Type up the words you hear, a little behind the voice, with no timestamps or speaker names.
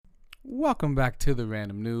Welcome back to the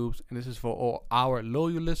Random Noobs, and this is for all our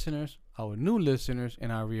loyal listeners, our new listeners,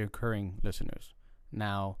 and our reoccurring listeners.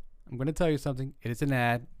 Now, I'm going to tell you something. It is an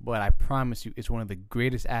ad, but I promise you it's one of the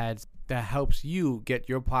greatest ads that helps you get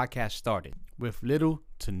your podcast started with little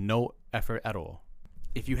to no effort at all.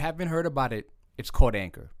 If you haven't heard about it, it's called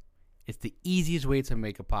Anchor. It's the easiest way to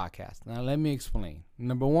make a podcast. Now, let me explain.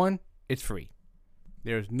 Number one, it's free.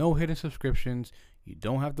 There's no hidden subscriptions. You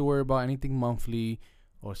don't have to worry about anything monthly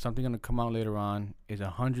or something going to come out later on. It's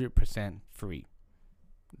 100% free.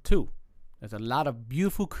 Two, there's a lot of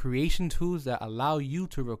beautiful creation tools that allow you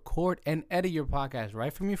to record and edit your podcast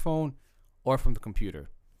right from your phone or from the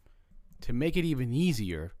computer. To make it even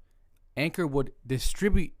easier, Anchor would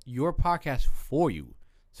distribute your podcast for you.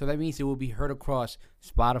 So that means it will be heard across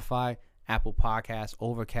Spotify, Apple Podcasts,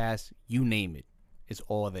 Overcast, you name it. It's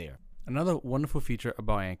all there. Another wonderful feature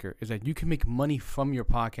about Anchor is that you can make money from your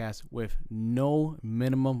podcast with no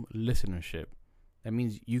minimum listenership. That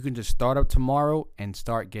means you can just start up tomorrow and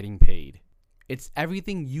start getting paid. It's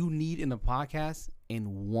everything you need in a podcast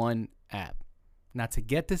in one app. Now, to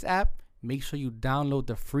get this app, make sure you download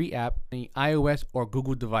the free app on iOS or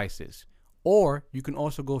Google devices. Or you can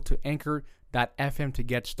also go to anchor.fm to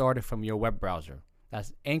get started from your web browser.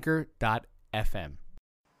 That's anchor.fm.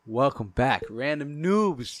 Welcome back, Random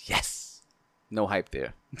Noobs. Yes. No hype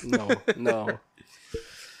there. No.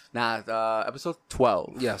 Now, episode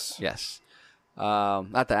 12. Yes.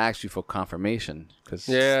 Not to ask you for confirmation, because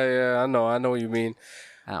Yeah. I know what you mean.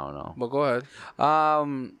 I don't know. But go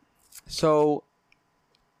ahead. So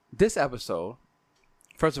this episode,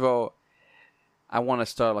 first of all, I want to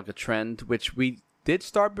start like a trend, which we did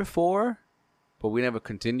start before, but we never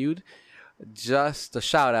continued. Just a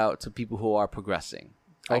shout out to people who are progressing.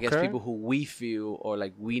 I guess people who we feel or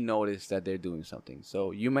like we notice that they're doing something.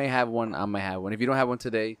 So you may have one, I may have one. If you don't have one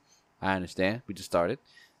today, I understand. We just started.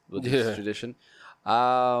 We'll do this tradition.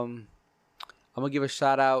 I'm going to give a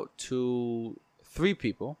shout out to 3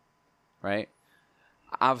 people, right?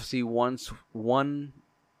 Obviously, one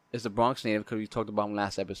is the Bronx native because we talked about him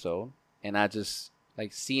last episode. And I just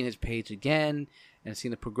like seeing his page again and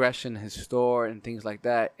seeing the progression, his store and things like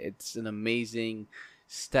that. It's an amazing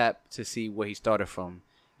step to see where he started from.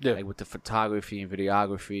 Yeah. Like with the photography and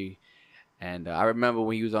videography. And I remember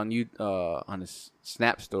when he was on his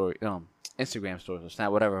Snap story, Instagram story, or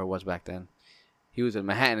Snap, whatever it was back then. He was in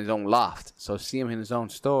Manhattan, his own loft. So see him in his own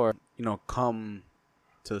store, come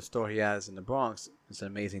to the store he has in the Bronx. It's an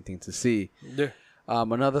amazing thing to see. Yeah.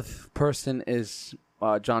 Another person is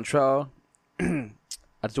John Trell. I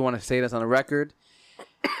just want to say this on the record.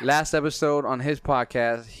 Last episode on his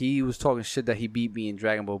podcast, he was talking shit that he beat me in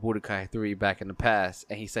Dragon Ball Budokai 3 back in the past,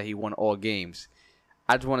 and he said he won all games.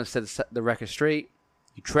 I just want to set the record straight.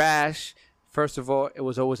 You trash. First of all, it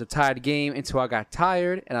was always a tied game until I got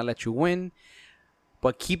tired and I let you win.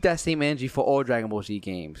 But keep that same energy for all Dragon Ball Z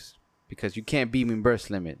games, because you can't beat me in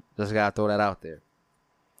burst limit. Just gotta throw that out there.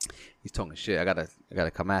 He's talking shit. I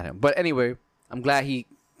gotta come at him. But anyway, I'm glad he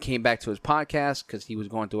came back to his podcast because he was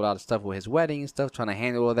going through a lot of stuff with his wedding and stuff, trying to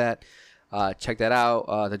handle all that. Check that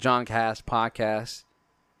out. The John Cast podcast.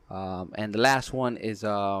 And the last one is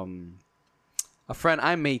a friend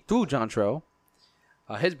I made through John Trell.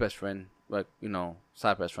 His best friend,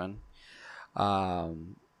 side best friend.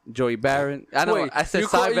 Joey Barron. I know. I said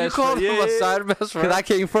side best friend. You called him a side best friend? Because I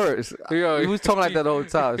came first. Yo, he was talking like that the whole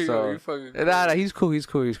time. So he's cool. He's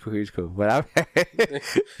cool. But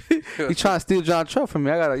he's trying to steal John Trell from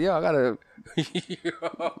me. I gotta.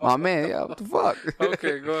 My man, what the fuck?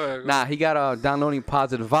 Okay, go ahead. Nah, he got downloading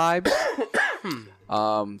positive vibes.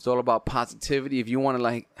 It's all about positivity. If you want to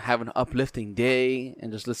like have an uplifting day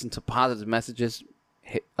and just listen to positive messages,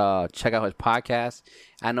 check out his podcast.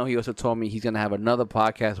 I know he also told me he's gonna have another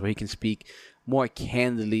podcast where he can speak more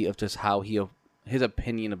candidly of just how his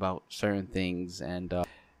opinion about certain things, and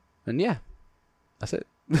yeah, that's it.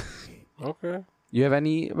 Okay. You have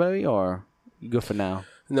anybody, or you good for now?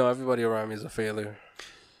 No, everybody around me is a failure.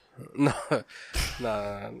 No,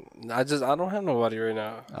 nah. I don't have nobody right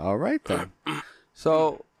now. All right then.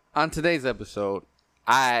 So on today's episode,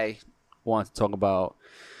 I want to talk about,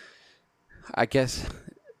 I guess,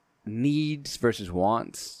 needs versus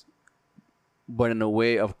wants, but in a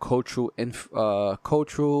way of cultural and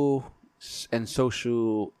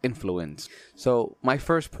social influence. So my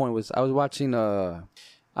first point was I was watching I'm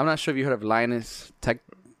not sure if you heard of Linus Tech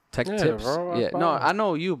Tips. Bro, yeah, no, I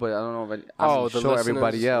know you, but I don't know if I'm sure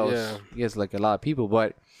everybody else. Yeah. He has like a lot of people,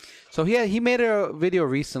 but so he made a video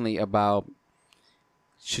recently about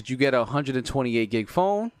should you get a 128 gig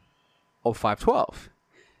phone or 512.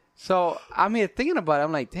 So I'm here thinking about it.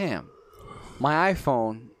 I'm like, damn, my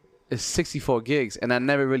iPhone is 64 gigs, and I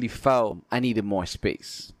never really felt I needed more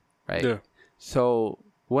space, right? Yeah. So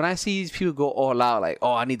when I see these people go all out, like,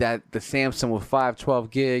 oh, I need the Samsung with 512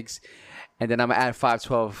 gigs, and then I'm gonna add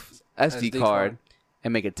 512 SD card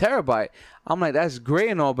and make a terabyte. I'm like, that's great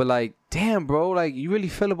and all, but like, damn, bro, like, you really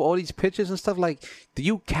fill up all these pictures and stuff. Like, do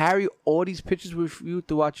you carry all these pictures with you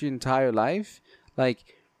throughout your entire life? Like,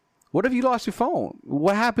 what if you lost your phone?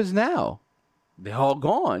 What happens now? They're all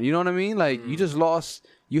gone. You know what I mean? Like, you just lost.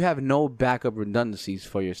 You have no backup redundancies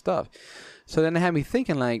for your stuff. So then it had me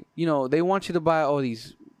thinking, like, you know, they want you to buy all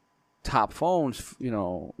these top phones, you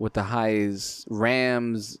know, with the highest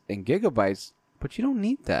RAMs and gigabytes, but you don't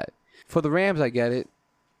need that. For the RAMs, I get it.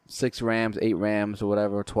 6 RAMs, 8 RAMs, or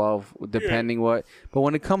whatever, 12, depending what. But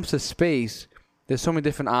when it comes to space, there's so many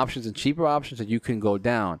different options and cheaper options that you can go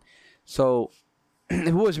down. So if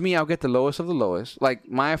it was me, I'll get the lowest of the lowest. Like,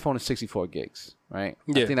 my iPhone is 64 gigs, right?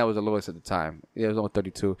 Yeah. I think that was the lowest at the time. Yeah, it was only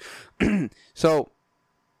 32. So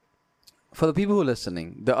for the people who are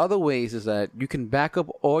listening, the other ways is that you can back up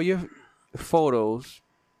all your photos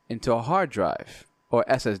into a hard drive or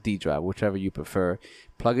SSD drive, whichever you prefer.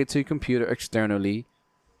 Plug it to your computer externally,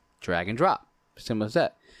 drag and drop. Simple as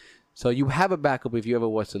that. So you have a backup if you ever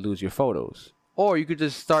was to lose your photos. Or you could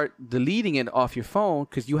just start deleting it off your phone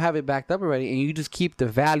because you have it backed up already, and you just keep the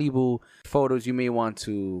valuable photos you may want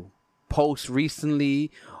to post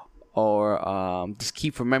recently or just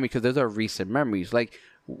keep for memory because those are recent memories. Like,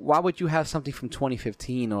 why would you have something from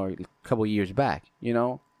 2015 or a couple years back, you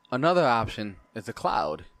know? Another option is the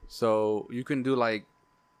cloud. So you can do like,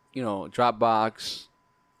 you know, Dropbox,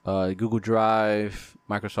 Google Drive,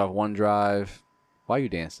 Microsoft OneDrive. Why are you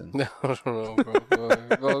dancing? I don't know,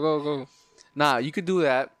 bro. Go. Nah, you could do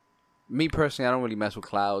that. Me personally, I don't really mess with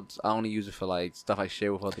clouds. I only use it for like stuff I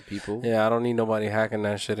share with other people. Yeah, I don't need nobody hacking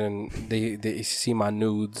that shit, and they see my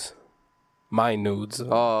nudes. My nudes.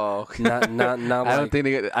 Oh, not I don't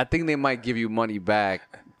like, I think they might give you money back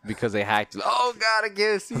because they hacked you. Oh God, I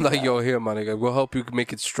can't see. like, yo, here, my nigga, we'll help you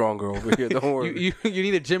make it stronger over here. Don't worry. You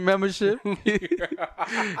need a gym membership?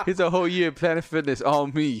 It's a whole year of Planet Fitness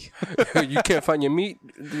on me. You can't find your meat?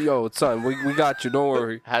 Yo, son, we got you. Don't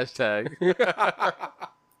worry. Hashtag.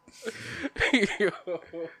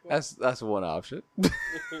 That's one option.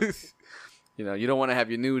 You know, you don't want to have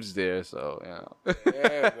your nudes there, so, you know.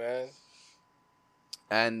 Yeah, man.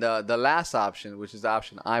 And the last option, which is the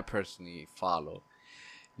option I personally follow,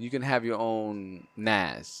 you can have your own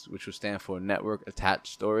NAS, which will stand for Network Attached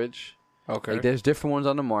Storage. Okay. Like, there's different ones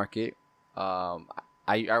on the market. I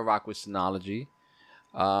rock with Synology.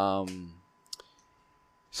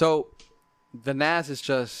 So the NAS is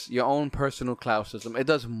just your own personal cloud system. It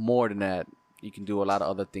does more than that. You can do a lot of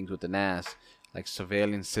other things with the NAS, like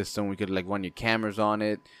surveillance system. We could like run your cameras on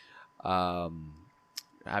it.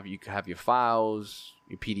 You could have your files,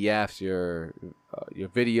 your PDFs, your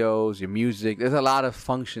videos, your music. There's a lot of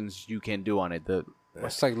functions you can do on it.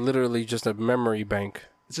 It's like literally just a memory bank.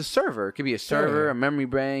 It's a server. It could be a server, a memory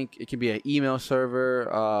bank. It could be an email server.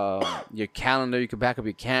 Your calendar. You could back up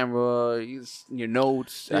your camera, your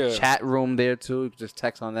notes, a chat room there too. You could just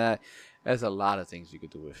text on that. There's a lot of things you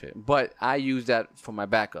could do with it. But I use that for my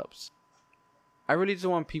backups. I really just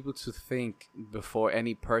want people to think before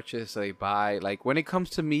any purchase they buy. Like, when it comes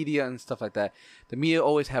to media and stuff like that, the media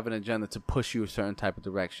always have an agenda to push you a certain type of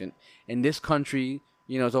direction. In this country,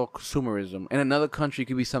 you know, it's all consumerism. In another country, it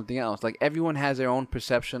could be something else. Like, everyone has their own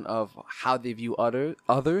perception of how they view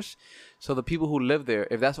others. So the people who live there,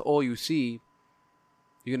 if that's all you see,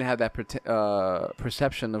 you're going to have that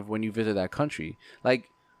perception of when you visit that country. Like,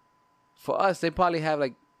 for us, they probably have,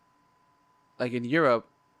 like in Europe,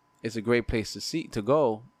 it's a great place to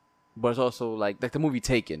go, but it's also like the movie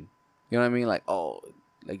Taken. You know what I mean? Like, oh,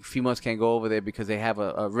 like females can't go over there because they have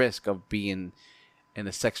a risk of being in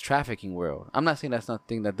the sex trafficking world. I'm not saying that's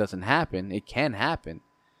nothing that doesn't happen. It can happen.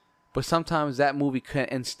 But sometimes that movie can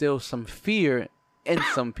instill some fear in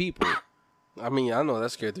some people. I mean, I know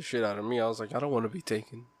that scared the shit out of me. I was like, I don't want to be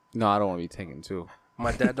taken. No, I don't want to be taken too.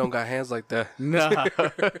 My dad don't got hands like that. Nah.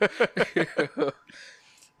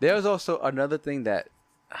 There's also another thing that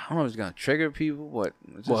I don't know if it's gonna trigger people, but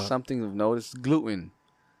it's just something I've noticed. Gluten.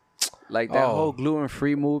 Like that whole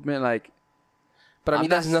gluten-free movement, like. But I mean,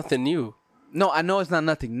 that's nothing new. No, I know it's not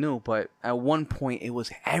nothing new, but at one point it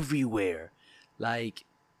was everywhere. Like,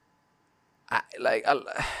 I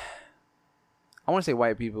want to say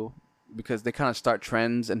white people because they kind of start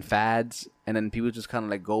trends and fads, and then people just kind of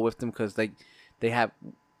like go with them because they have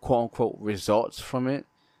quote unquote results from it.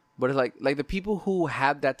 But it's like the people who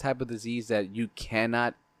have that type of disease that you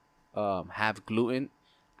cannot have gluten,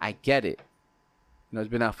 I get it. You know, it's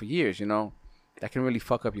been out for years. You know, that can really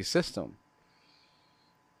fuck up your system.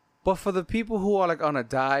 But for the people who are like on a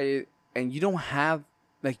diet and you don't have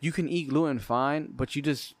like you can eat gluten fine, but you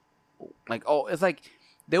just like it's like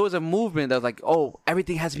there was a movement that was like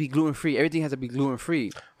everything has to be gluten free. Everything has to be gluten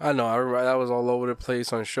free. I know. I remember that was all over the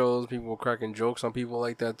place on shows. People were cracking jokes on people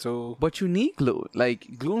like that too. But you need gluten.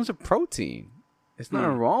 Like gluten's a protein. There's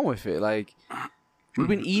nothing wrong with it. Like we've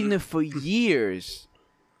been eating it for years.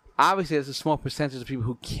 Obviously, there's a small percentage of people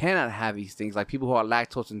who cannot have these things, like people who are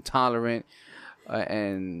lactose intolerant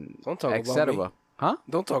and etc. Huh?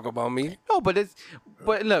 Don't talk about me. No, but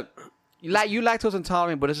look, you lactose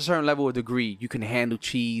intolerant, but it's a certain level of degree. You can handle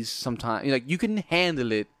cheese sometimes. Like you can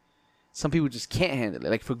handle it. Some people just can't handle it.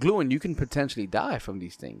 Like for gluten, you can potentially die from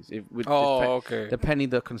these things. Okay. Depending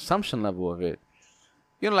the consumption level of it.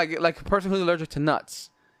 You know, like a person who's allergic to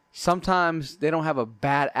nuts. Sometimes they don't have a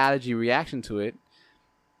bad allergy reaction to it,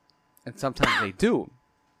 and sometimes they do.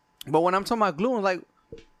 But when I'm talking about gluten, like,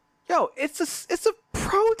 yo, it's a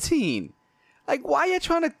protein. Like, why are you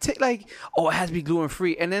trying to take like, it has to be gluten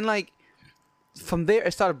free, and then like, from there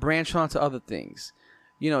it started branching on to other things.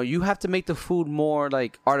 You know, you have to make the food more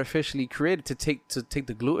like artificially created to take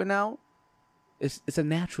the gluten out. It's a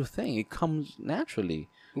natural thing. It comes naturally.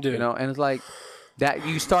 Yeah. You know, and it's like that.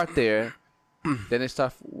 You start there, then it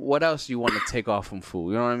starts. What else you want to take off from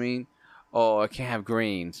food? You know what I mean? Oh, I can't have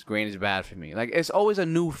grains. Grain is bad for me. Like it's always a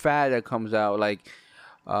new fad that comes out. Like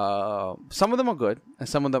some of them are good, and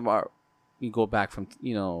some of them are. You go back from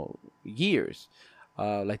years,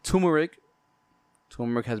 like turmeric.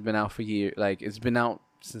 Turmeric has been out for years. Like it's been out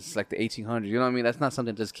since like the 1800s. You know what I mean? That's not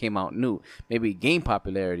something that just came out new. Maybe it gained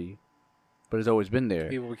popularity, but it's always been there.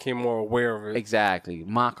 People became more aware of it. Exactly.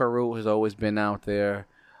 Maca root has always been out there.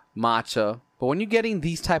 Matcha. But when you're getting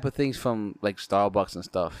these type of things from like Starbucks and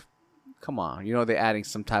stuff, come on. You know they're adding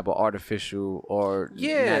some type of artificial or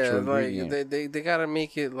natural ingredient. Like they gotta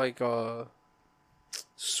make it like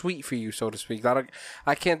sweet for you, so to speak.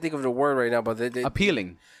 I can't think of the word right now, but they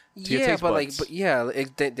appealing. To your taste buds. There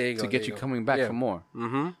you go. To get you coming back for more.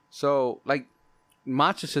 Mm-hmm. So, like,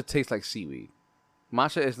 matcha should taste like seaweed.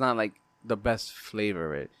 Matcha is not, like, the best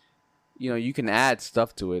flavor of it. You know, you can add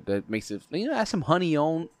stuff to it that makes it, add some honey, your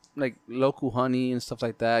own, like, local honey and stuff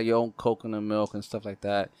like that, your own coconut milk and stuff like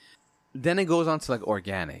that. Then it goes on to, like,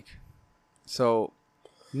 organic. So,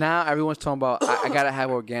 now everyone's talking about, I gotta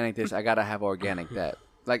have organic this, I gotta have organic that.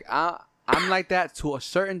 Like, I'm like that to a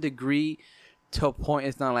certain degree. To a point,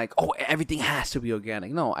 it's not like, everything has to be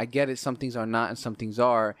organic. No, I get it. Some things are not and some things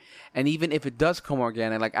are. And even if it does come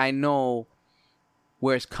organic, like, I know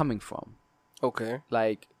where it's coming from. Okay.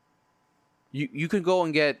 Like, you could go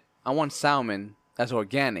and get, I want salmon that's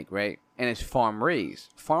organic, right? And it's farm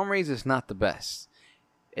raised. Farm raised is not the best.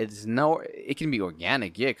 It can be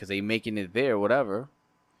organic, yeah, because they making it there or whatever.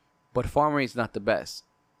 But farm raised is not the best.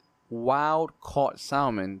 Wild caught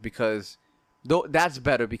salmon, because... Though that's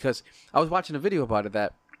better, because I was watching a video about it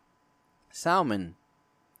that salmon,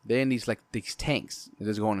 they're in these tanks that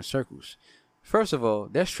just go in circles. First of all,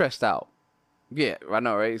 they're stressed out. Yeah, I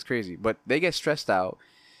know, right? It's crazy. But they get stressed out.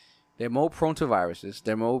 They're more prone to viruses.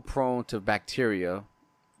 They're more prone to bacteria.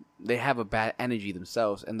 They have a bad energy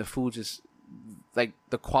themselves. And the food just, like,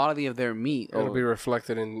 the quality of their meat. It'll be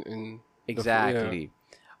reflected in exactly. The food,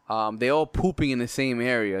 yeah. They all pooping in the same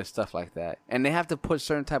area, stuff like that. And they have to put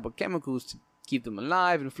certain type of chemicals to keep them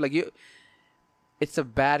alive, and it's a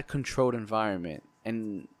bad controlled environment,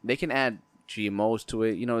 and they can add GMOs to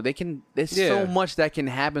it. There's so much that can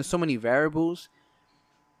happen, so many variables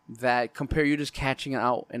that compare you just catching it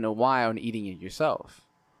out in the wild and eating it yourself.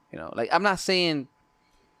 Like, I'm not saying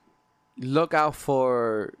look out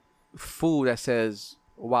for food that says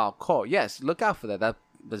wild caught. Yes, look out for that.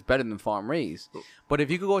 That's better than farm raised. But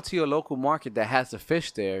if you could go to your local market that has the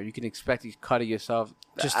fish there, you can expect to cut it yourself.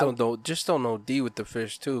 Just don't OD with the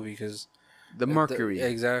fish too, because the mercury.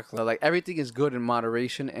 Exactly. So, like, everything is good in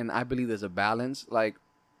moderation, and I believe there's a balance. Like,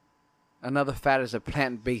 another fad is a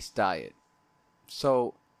plant-based diet.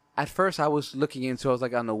 So at first I was looking into, I was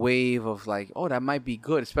like on the wave of like, that might be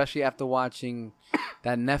good, especially after watching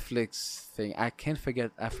that Netflix thing. I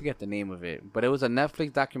forget the name of it, but it was a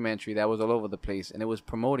Netflix documentary that was all over the place, and it was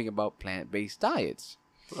promoting about plant-based diets.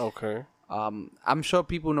 Okay. I'm sure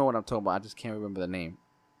people know what I'm talking about. I just can't remember the name.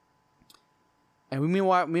 And me and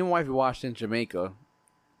my wife watched in Jamaica,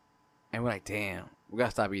 and we're like, damn, we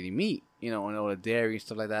gotta stop eating meat, and all the dairy and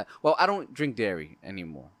stuff like that. Well, I don't drink dairy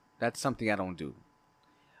anymore. That's something I don't do.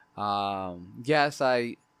 Yes,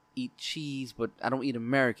 I eat cheese, but I don't eat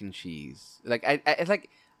American cheese. Like,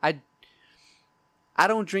 I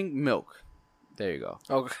don't drink milk. There you go.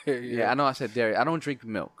 Okay. Yeah, I know I said dairy. I don't drink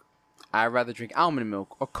milk. I'd rather drink almond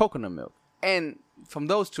milk or coconut milk. And from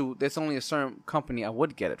those two, there's only a certain company I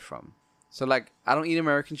would get it from. So like, I don't eat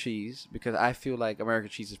American cheese because I feel like American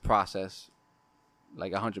cheese is processed,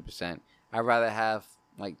 like 100%. I'd rather have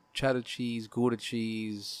like cheddar cheese, Gouda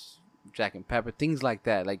cheese, Jack and Pepper, things like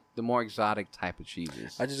that, like the more exotic type of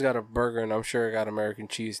cheeses. I just got a burger and I'm sure I got American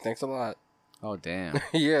cheese. Thanks a lot. Oh damn.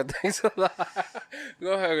 Yeah, thanks a lot.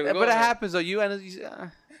 Go ahead. But it happens though. You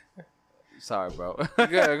and sorry, bro.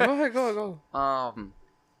 Yeah, go ahead.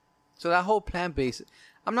 So that whole plant-based,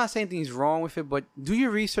 I'm not saying things wrong with it, but do your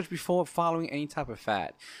research before following any type of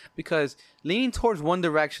fad, because leaning towards one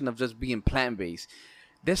direction of just being plant-based,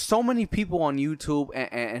 there's so many people on YouTube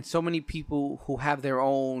and so many people who have their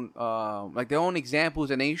own like their own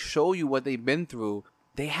examples, and they show you what they've been through.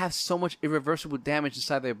 They have so much irreversible damage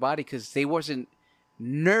inside their body because they wasn't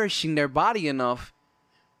nourishing their body enough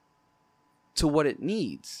to what it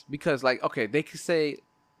needs. Because like, okay, they could say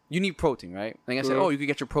you need protein, right? Like I said, oh, you can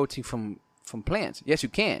get your protein from plants. Yes, you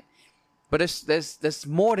can, but there's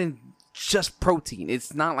more than just protein.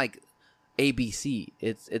 It's not like ABC.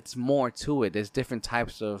 It's more to it. There's different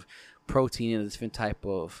types of protein and different type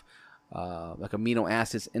of like amino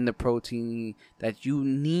acids in the protein that you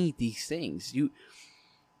need. These things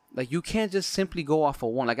you can't just simply go off of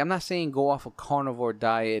one. Like, I'm not saying go off a carnivore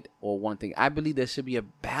diet or one thing. I believe there should be a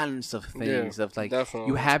balance of things. Of like, definitely.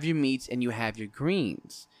 You have your meats and you have your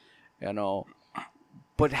greens, you know,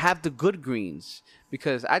 but have the good greens,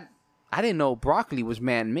 because I didn't know broccoli was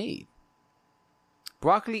man-made.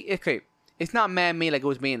 Broccoli, okay, it's not man-made like it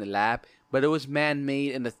was made in the lab, but it was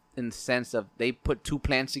man-made in the sense of they put two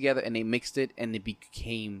plants together and they mixed it and it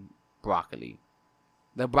became broccoli.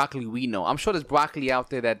 The broccoli we know. I'm sure there's broccoli out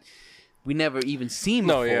there that we never even seen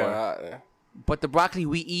before. No, yeah. But the broccoli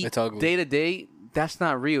we eat day to day, that's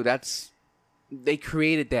not real. They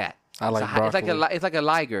created that. I like broccoli. It's like a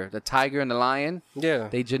liger, the tiger and the lion. Yeah.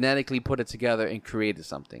 They genetically put it together and created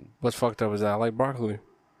something. What's fucked up is that I like broccoli.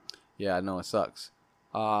 Yeah, I know it sucks.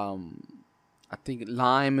 I think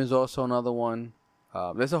lime is also another one.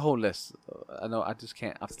 There's a whole list. I know I just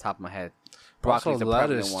can't off the top of my head. Broccoli's also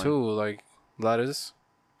lettuce too, like lettuce.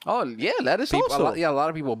 Oh yeah, lettuce also. A lot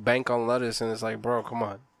of people bank on lettuce, and it's like, bro, come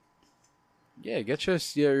on. Yeah, get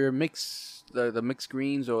your mix, the mixed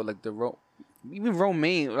greens, or like even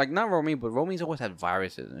romaine, like not romaine, but romaine's always had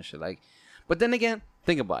viruses and shit. Like, but then again,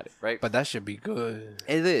 think about it, right? But that should be good.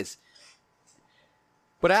 It is.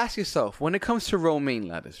 But ask yourself, when it comes to romaine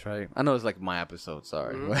lettuce, right? I know it's like my episode,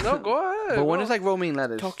 sorry. No, go ahead. But when it's like romaine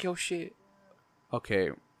lettuce, talk your shit. Okay,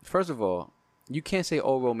 first of all, you can't say,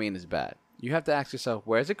 oh, romaine is bad. You have to ask yourself,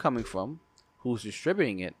 where is it coming from? Who's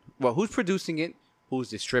distributing it? Well, who's producing it? Who's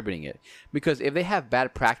distributing it? Because if they have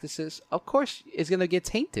bad practices, of course, it's going to get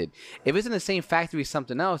tainted. If it's in the same factory as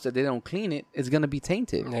something else that they don't clean it, it's going to be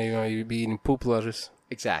tainted. Yeah, you'd be eating poop lettuce.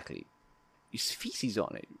 Exactly. There's feces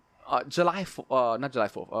on it. Not July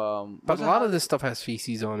 4th. But a lot of this stuff has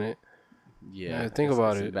feces on it. Yeah. Think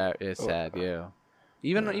about it. It's sad, yeah.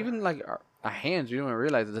 Even like our hands, we don't even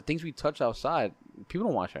realize that the things we touch outside, people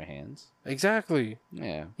don't wash their hands. Exactly.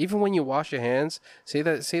 Yeah. Even when you wash your hands, say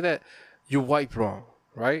that you wiped wrong,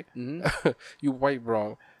 right? Mm-hmm. You wiped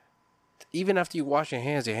wrong. Even after you wash your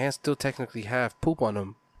hands still technically have poop on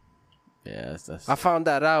them. Yeah, I found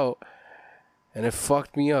that out, and it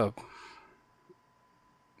fucked me up.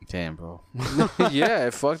 Damn, bro. Yeah,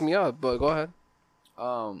 it fucked me up. But go ahead.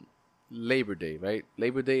 Labor Day, right?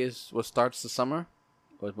 Labor Day is what starts the summer,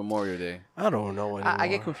 or it's Memorial Day? I don't know anymore. I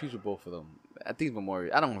get confused with both of them. I think it's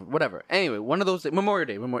Memorial. I don't know. Whatever. Anyway, one of those Memorial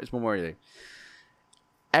Day. It's Memorial Day.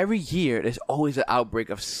 Every year, there's always an outbreak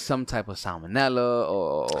of some type of salmonella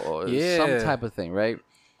or some type of thing, right?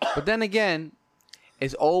 But then again,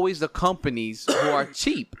 it's always the companies who are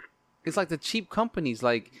cheap. It's like the cheap companies,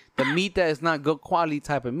 like the meat that is not good quality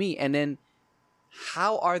type of meat. And then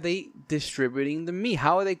how are they distributing the meat?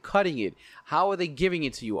 How are they cutting it? How are they giving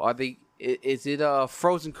it to you? Is it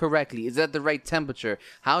frozen correctly? Is that the right temperature?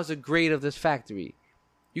 How's the grade of this factory?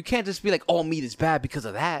 You can't just be like, oh, meat is bad because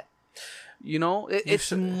of that. You know,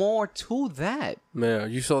 it's more to that. Man,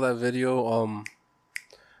 you saw that video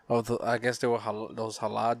of I guess they were those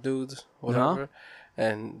halal dudes, whatever,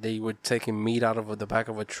 and they were taking meat out of the back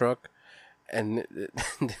of a truck, and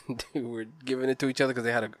they were giving it to each other because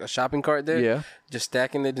they had a shopping cart there. Yeah, just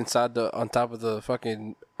stacking it on top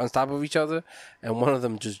of each other, and one of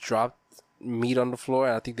them just dropped meat on the floor,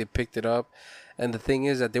 and I think they picked it up. And the thing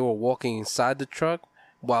is that they were walking inside the truck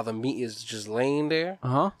while the meat is just laying there.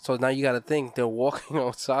 So now you got to think they're walking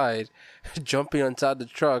outside, jumping inside the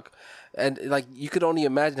truck, and like you could only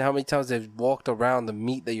imagine how many times they've walked around the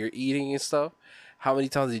meat that you're eating and stuff. How many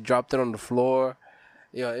times they dropped it on the floor,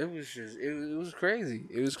 Yeah, it was just it was crazy.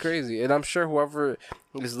 It was crazy, and I'm sure whoever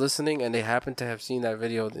is listening and they happen to have seen that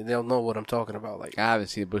video, they'll know what I'm talking about. Like, I haven't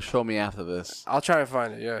seen it, but show me after this. I'll try and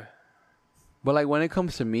find it. Yeah, But like when it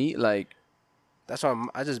comes to meat, like that's why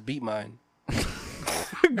I just beat mine.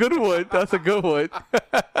 good one. That's a good one.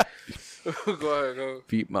 Go ahead, go.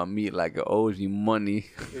 Beat my meat like it owes you money.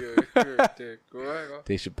 Yeah, go ahead, go.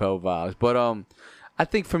 Dave Chappelle vibes. But I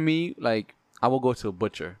think for me, like I will go to a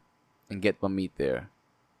butcher and get my meat there.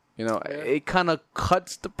 You know, it kind of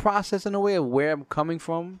cuts the process in a way of where I'm coming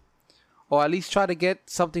from, or at least try to get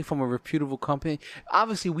something from a reputable company.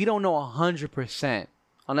 Obviously, we don't know 100%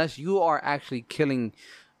 unless you are actually killing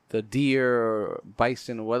the deer or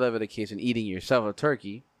bison or whatever the case and eating yourself a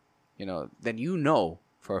turkey. You know, then you know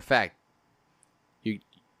for a fact.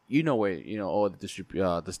 You know where all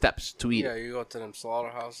the steps to eat. Yeah, you go to them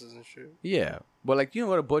slaughterhouses and shit. Yeah, but like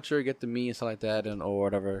go to butcher, get the meat and stuff like that, and or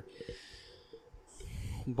whatever.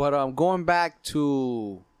 But going back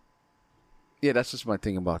to, that's just my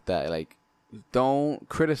thing about that. Like, don't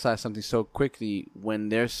criticize something so quickly when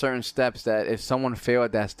there's certain steps that if someone failed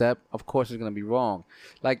at that step, of course it's gonna be wrong.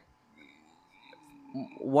 Like,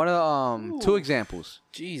 one of 2 examples.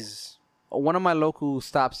 Jesus. One of my local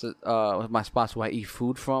stops, my spots where I eat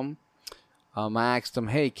food from, I asked them,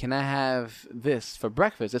 hey, can I have this for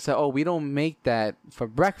breakfast? They said, oh, we don't make that for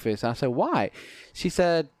breakfast. And I said, why? She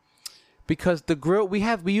said, because the grill, we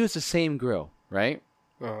use the same grill, right?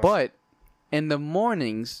 Uh-huh. But in the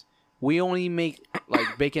mornings, we only make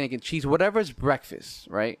like bacon, egg, and cheese, whatever's breakfast,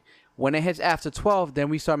 right? When it hits after 12, then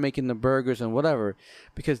we start making the burgers and whatever,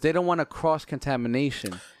 because they don't want to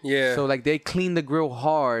cross-contamination. Yeah. So, like, they clean the grill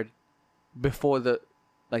hard before the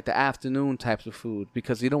afternoon types of food,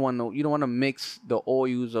 because you don't want to mix the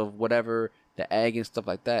oils of whatever, the egg and stuff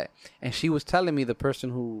like that. And she was telling me, the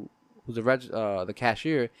person who's the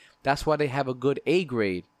cashier, that's why they have a good A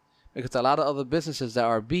grade, because a lot of other businesses that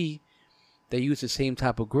are B, they use the same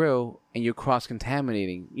type of grill and you're cross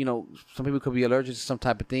contaminating. You know, some people could be allergic to some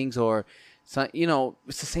type of things, or some,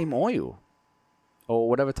 it's the same oil or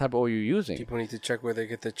whatever type of oil you're using. People need to check where they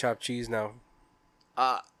get the chopped cheese now.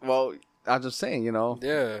 Well, I'm just saying,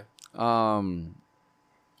 Yeah.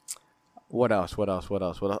 What else?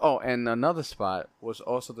 Oh, and another spot was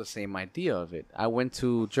also the same idea of it. I went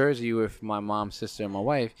to Jersey with my mom, sister, and my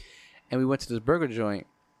wife, and we went to this burger joint.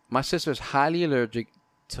 My sister is highly allergic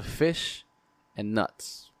to fish and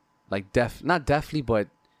nuts. Like, not deathly, but,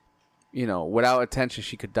 without attention,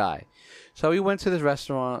 she could die. So we went to this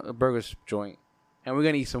restaurant, a burger joint, and we're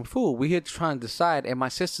going to eat some food. We're here trying to decide, and my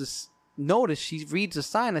sister's notice, she reads a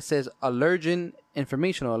sign that says allergen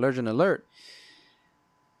information or allergen alert.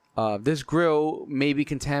 This grill may be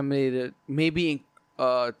contaminated, maybe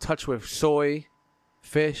touched with soy,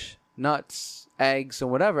 fish, nuts, eggs,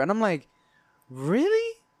 and whatever. And I'm like,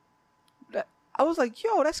 really? I was like,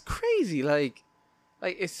 yo, that's crazy. Like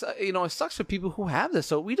it's it sucks for people who have this.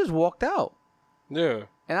 So we just walked out. Yeah.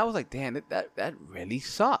 And I was like, damn, that really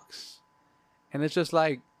sucks. And it's just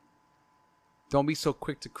like, don't be so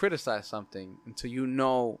quick to criticize something until you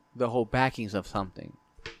know the whole backings of something.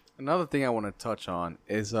 Another thing I want to touch on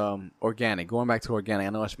is organic. Going back to organic, I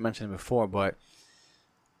know I mentioned it before, but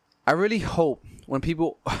I really hope when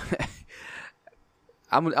people,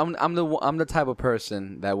 I'm the type of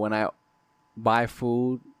person that when I buy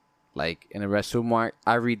food, like in a restaurant,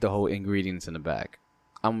 I read the whole ingredients in the back.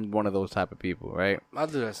 I'm one of those type of people, right? I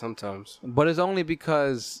do that sometimes, but it's only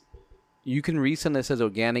because you can read something that says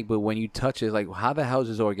organic, but when you touch it, it's like, how the hell is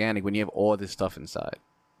this organic when you have all this stuff inside?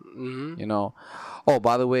 Mm-hmm. Oh,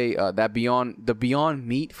 by the way, that Beyond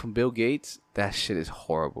Meat from Bill Gates, that shit is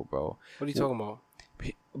horrible, bro. What are you talking about?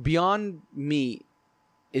 Beyond Meat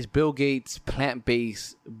is Bill Gates'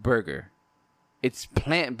 plant-based burger. It's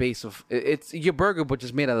plant-based. It's your burger, but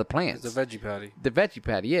just made out of plants. It's a veggie patty. The veggie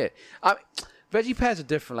patty, yeah. Veggie patties are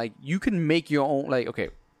different. Like, you can make your own, like, okay.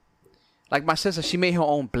 Like my sister, she made her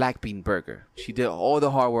own black bean burger. She did all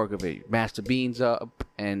the hard work of it. Mashed the beans up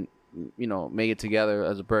and, make it together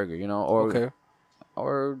as a burger,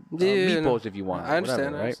 or meatballs if you want. I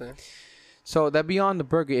understand, whatever, right? So that Beyond the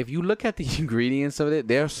burger, if you look at the ingredients of it,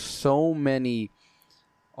 there's so many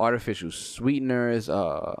artificial sweeteners,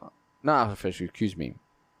 not artificial, excuse me.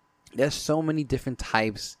 There's so many different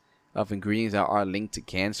types of ingredients that are linked to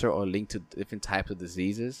cancer or linked to different types of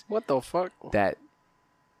diseases. What the fuck? That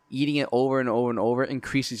eating it over and over and over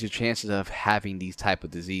increases your chances of having these type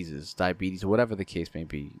of diseases, diabetes, or whatever the case may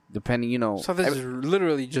be, depending, So there's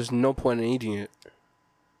literally just no point in eating it.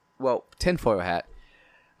 Well, tinfoil hat.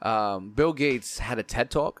 Bill Gates had a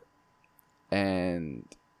TED Talk, and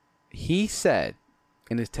he said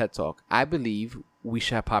in his TED Talk, I believe we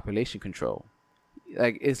should have population control.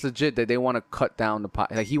 like it's legit that they want to cut down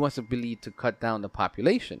like he wants to believe to cut down the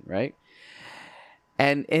population, right?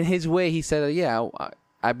 And in his way, he said, yeah,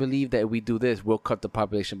 I believe that if we do this, we'll cut the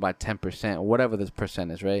population by 10% or whatever this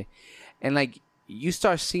percent is, right? And like you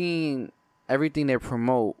start seeing everything they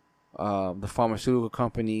promote, the pharmaceutical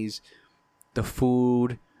companies, the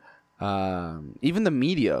food, even the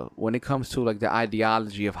media, when it comes to like the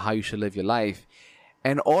ideology of how you should live your life,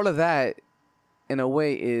 and all of that, in a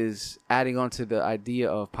way, is adding on to the idea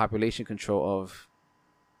of population control, of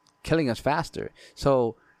killing us faster.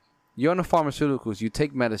 So you're on the pharmaceuticals, you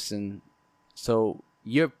take medicine, so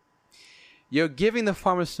you're giving the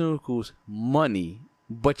pharmaceuticals money,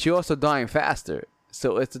 but you're also dying faster.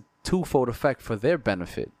 So it's a twofold effect for their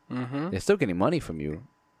benefit. Mm-hmm. They're still getting money from you,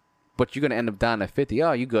 but you're gonna end up dying at 50.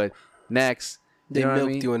 Oh, you good? Next, They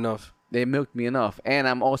milked you enough. They milked me enough, and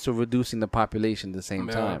I'm also reducing the population at the same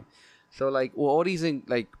time. So like, well, all these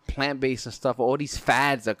like plant-based and stuff, all these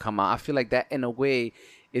fads that come out, I feel like that in a way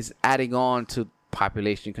is adding on to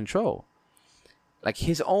population control. Like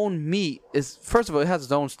his own meat is, first of all, it has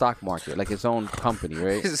its own stock market, like its own company,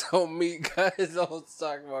 right? His own meat got his own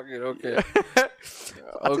stock market. Okay.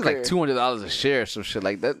 I think like $200 a share, some shit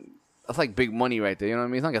like that. That's like big money right there. You know what I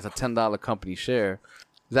mean? It's not like it's a $10 company share.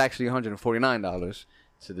 It's actually $149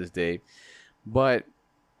 to this day, but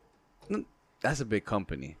that's a big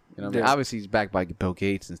company. You know what I mean? Obviously, he's backed by Bill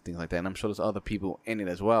Gates and things like that, and I'm sure there's other people in it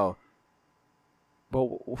as well. But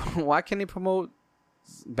why can't they promote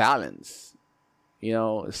balance? You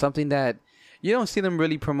know, something that you don't see them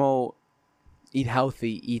really promote. Eat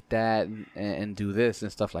healthy, eat that, and do this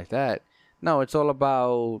and stuff like that. No, it's all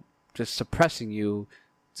about just suppressing you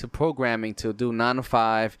to programming to do 9 to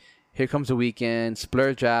 5. Here comes the weekend,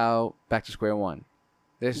 splurge out, back to square one.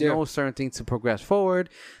 There's no certain thing to progress forward.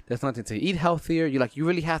 There's nothing to eat healthier. You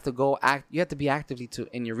really have to go act. You have to be actively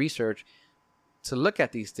in your research to look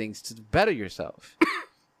at these things to better yourself.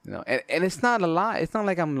 You know, and it's not a lie. It's not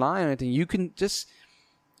like I'm lying or anything. You can just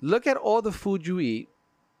look at all the food you eat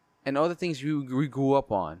and all the things you grew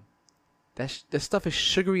up on. That stuff is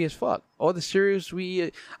sugary as fuck. All the cereals we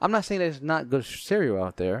eat. I'm not saying there's not good cereal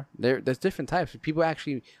out there. There's different types. People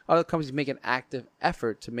actually, other companies make an active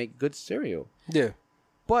effort to make good cereal. Yeah.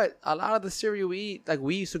 But a lot of the cereal we eat, like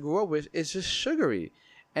we used to grow up with, is just sugary.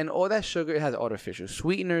 And all that sugar, it has artificial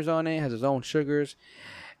sweeteners on it, has its own sugars.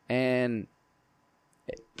 And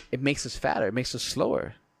it makes us fatter. It makes us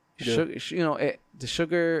slower. Yeah. Sugar, the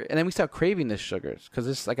sugar, and then we start craving the sugars. Because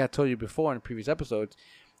it's like I told you before in previous episodes,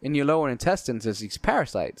 in your lower intestines, there's these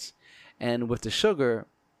parasites. And with the sugar,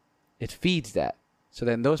 it feeds that. So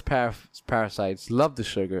then those parasites love the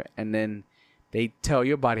sugar. And then they tell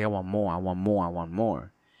your body, I want more, I want more, I want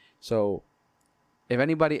more. So if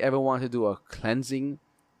anybody ever wants to do a cleansing,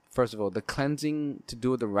 first of all, the cleansing, to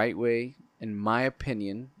do it the right way, in my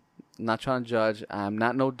opinion, I'm not trying to judge. I'm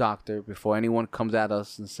not no doctor. Before anyone comes at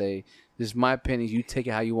us and say, this is my opinion, you take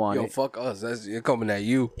it how you want it. Yo, fuck us. You're coming at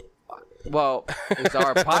you. Well, it's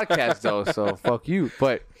our podcast, though, so fuck you.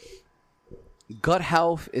 But gut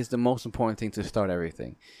health is the most important thing to start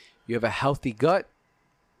everything. You have a healthy gut,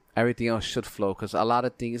 everything else should flow. Because a lot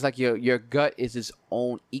of things, it's like your gut is its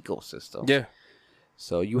own ecosystem. Yeah.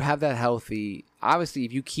 So you have that healthy. Obviously,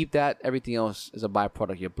 if you keep that, everything else is a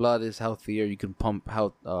byproduct. Your blood is healthier. You can pump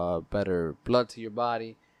better blood to your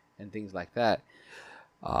body and things like that.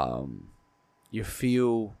 You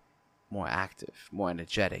feel more active, more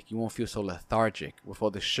energetic. You won't feel so lethargic with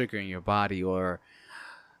all the sugar in your body or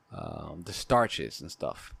the starches and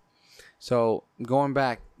stuff. So going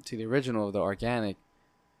back to the original of the organic,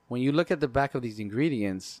 when you look at the back of these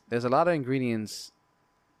ingredients, there's a lot of ingredients,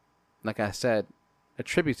 like I said,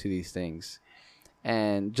 attribute to these things.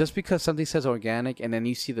 And just because something says organic and then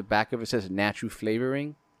you see the back of it says natural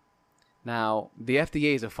flavoring. Now, the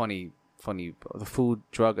FDA is a funny, the Food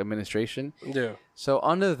Drug Administration. Yeah. So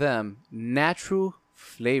under them, natural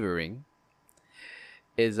flavoring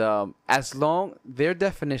is their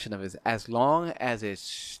definition of it is as long as it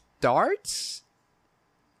starts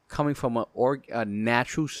coming from a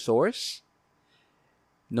natural source,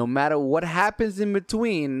 no matter what happens in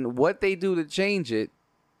between, what they do to change it,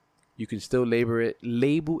 you can still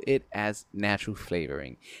label it as natural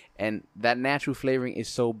flavoring. And that natural flavoring is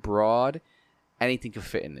so broad, anything can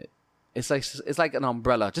fit in it. It's like an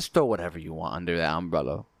umbrella. Just throw whatever you want under that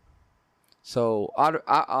umbrella. So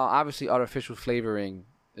obviously artificial flavoring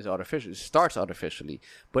is artificial. It starts artificially.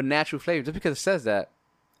 But natural flavor, just because it says that,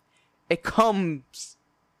 it comes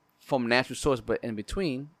from natural source, but in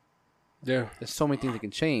between, there's so many things that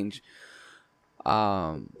can change.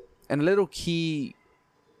 And little key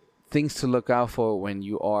things to look out for when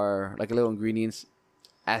you are, like little ingredients,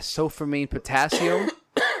 Asoframine potassium.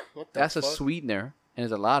 That's fuck? a sweetener, and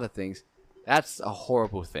there's a lot of things. That's a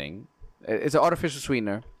horrible thing. It's an artificial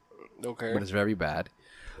sweetener, Okay. but it's very bad.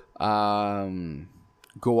 Guar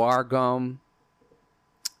gum,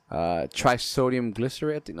 trisodium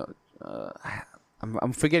glycerate. I think, no,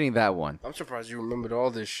 I'm forgetting that one. I'm surprised you remembered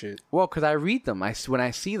all this shit. Well, because I read them. When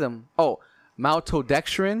I see them. Oh,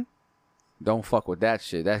 maltodextrin. Don't fuck with that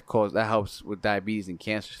shit. That helps with diabetes and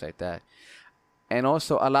cancer, like that. And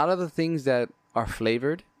also, a lot of the things that are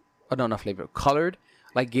flavored, not flavored, colored,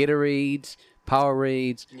 like Gatorades,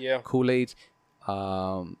 Powerades, Kool-Aids,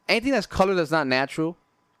 anything that's colored that's not natural.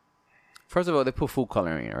 First of all, they put food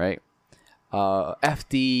coloring in it, right?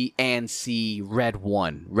 FD and C, red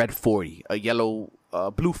 1, red 40, a yellow,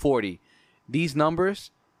 blue 40. These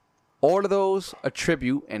numbers, all of those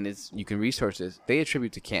attribute, and you can research this, they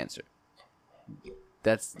attribute to cancer.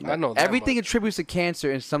 I know that everything much. attributes to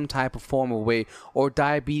cancer in some type of form or way, or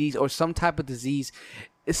diabetes, or some type of disease.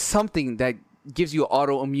 It's something that gives you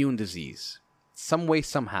autoimmune disease, some way,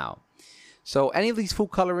 somehow. So any of these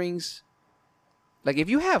food colorings, like if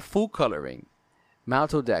you have food coloring,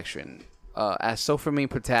 maltodextrin, asoframine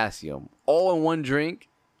potassium, all in one drink,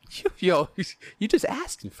 you're just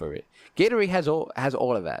asking for it. Gatorade has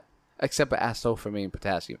all of that except for asoframine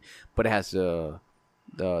potassium, but it has the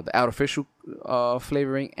artificial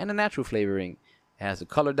flavoring and the natural flavoring. It has the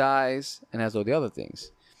color dyes and has all the other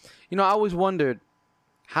things. I always wondered,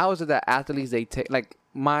 how is it that athletes, they take, like,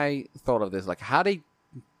 my thought of this, like, how they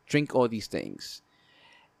drink all these things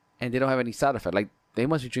and they don't have any side effect. Like, they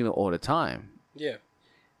must be drinking all the time. Yeah.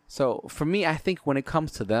 So for me, I think when it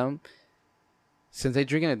comes to them, since they're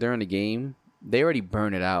drinking it during the game, they already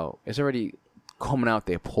burn it out. It's already coming out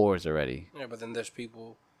their pores already. Yeah, but then there's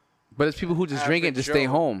people. But it's people who just drink it and just stay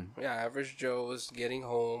home. Yeah, average Joe is getting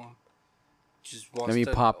home. Just wants Let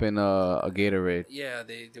me pop in a Gatorade. Yeah,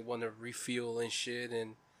 they want to refuel and shit,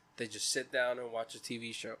 and they just sit down and watch a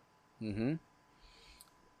TV show. Mm-hmm.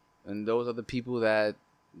 And those are the people that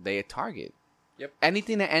they target. Yep.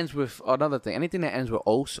 Anything that ends with anything that ends with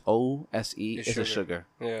O-S-E is a sugar.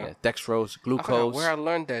 Yeah. Dextrose, I glucose. forgot where I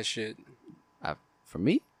learned that shit. For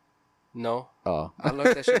me? No. Oh. I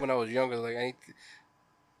learned that shit when I was younger. Like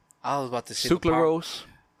I was about to say sucralose.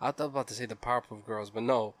 I was about to say the Powerpuff Girls, but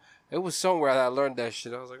no. It was somewhere that I learned that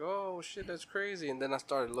shit. I was like, oh shit, that's crazy. And then I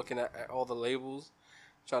started looking at all the labels,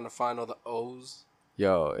 trying to find all the O's.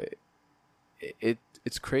 Yo,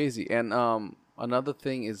 it's crazy. And another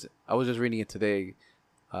thing is, I was just reading it today.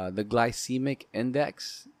 The glycemic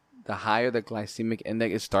index, the higher the glycemic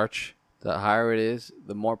index is starch, the higher it is,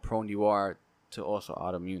 the more prone you are to also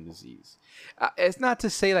autoimmune disease. It's not to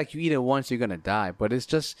say like you eat it once you're gonna die, but it's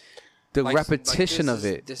just the repetition of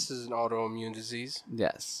it. This is an autoimmune disease.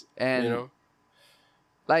 Yes, and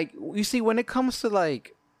like you see, when it comes to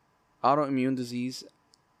like autoimmune disease,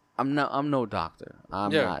 I'm no doctor.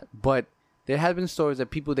 I'm not, but there have been stories that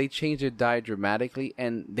people, they change their diet dramatically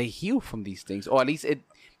and they heal from these things, or at least it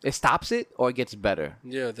stops it or it gets better.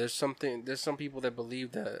 Yeah, there's some people that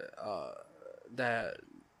believe that that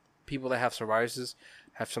people that have psoriasis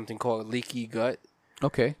have something called leaky gut.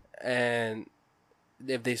 Okay. And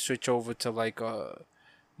if they switch over to like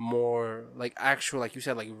more like actual, like you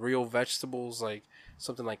said, like real vegetables, like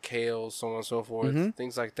something like kale, so on and so forth,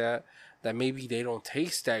 things like that, that maybe they don't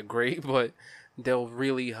taste that great, but they'll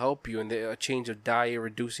really help you. And a change of diet,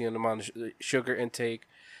 reducing the amount of sugar intake,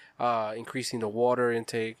 increasing the water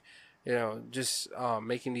intake, just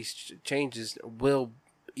making these changes will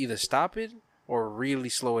either stop it or really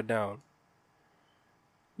slow it down.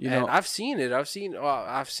 And I've seen it. I've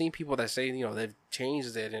seen people that say, they've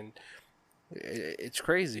changed it, and it's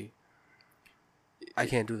crazy. I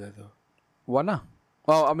can't do that though. Why not?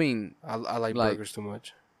 Well, I mean, I like burgers too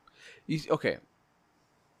much. Okay.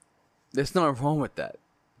 There's nothing wrong with that,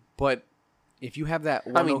 but if you have that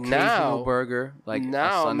one occasional burger, like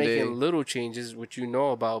now, a I'm Sunday, making little changes, which you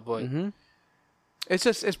know about, but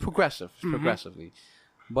it's progressive, progressively.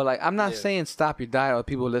 But like, I'm not saying stop your diet, or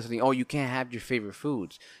people listening, oh, you can't have your favorite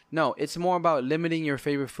foods. No, it's more about limiting your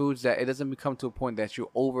favorite foods, that it doesn't become to a point that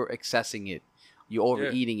you're over accessing it, you're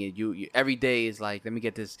overeating it. You every day is like, let me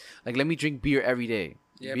get this, like, let me drink beer every day.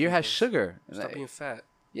 Yeah, beer has sugar. Stop being fat.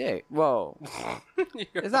 Yeah, well,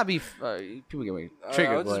 it's not be people get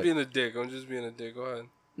triggered. I'm just being a dick. Go ahead.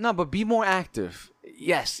 No, but be more active.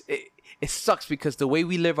 Yes, it sucks because the way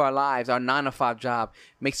we live our lives, our 9-to-5 job,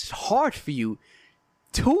 makes it hard for you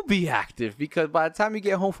to be active, because by the time you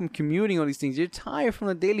get home from commuting all these things, you're tired from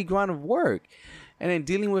the daily grind of work, and then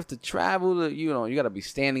dealing with the travel. You got to be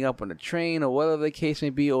standing up on the train or whatever the case may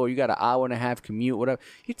be, or you got an hour and a half commute, whatever.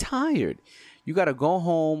 You're tired. You got to go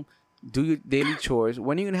home, do your daily chores.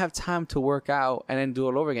 When are you gonna have time to work out and then do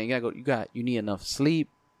it all over again? You need enough sleep.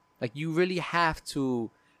 Like, you really have to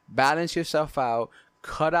balance yourself out,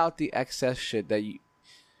 cut out the excess shit that you,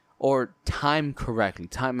 or time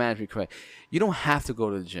management correct. You don't have to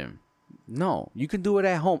go to the gym. No, you can do it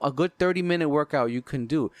at home. A good 30-minute workout you can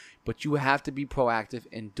do, but you have to be proactive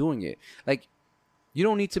in doing it. Like, you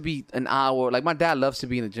don't need to be an hour. Like, my dad loves to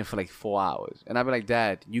be in the gym for like 4 hours. And I'd be like,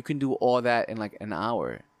 Dad, you can do all that in like an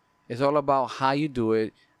hour. It's all about how you do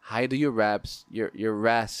it, how you do your reps, your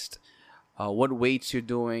rest, what weights you're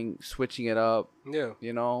doing, switching it up. Yeah.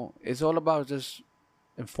 You know, it's all about just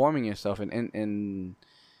informing yourself and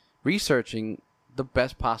researching the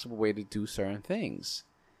best possible way to do certain things.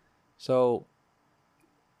 So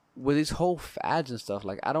with these whole fads and stuff,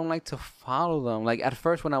 like, I don't like to follow them. Like, at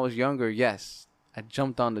first when I was younger, yes, I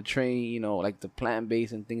jumped on the train, you know, like the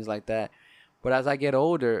plant-based and things like that. But as I get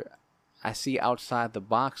older, I see outside the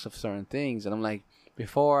box of certain things, and I'm like,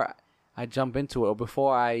 before I jump into it, or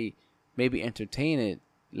before I maybe entertain it,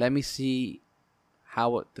 let me see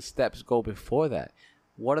how the steps go before that.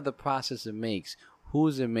 What are the process it makes?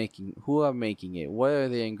 Who's it making? Who are making it? What are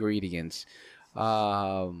the ingredients?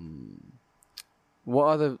 What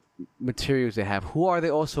other materials they have? Who are they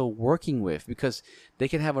also working with? Because they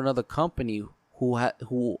can have another company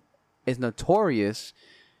who is notorious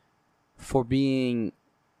for being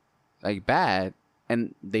like bad,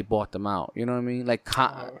 and they bought them out. You know what I mean? Like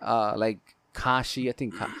Kashi, I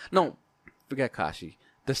think. No, forget Kashi.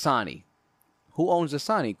 Dasani. Who owns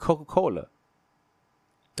Dasani? Coca-Cola.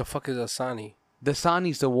 The fuck is Dasani?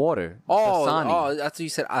 Dasani's the water. Oh, Dasani. oh, that's what you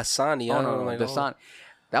said. Asani. Oh, no, like, Dasani.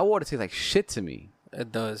 That water tastes like shit to me.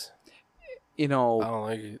 It does. You know. I don't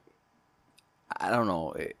like it. I don't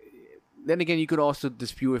know. Then again, you could also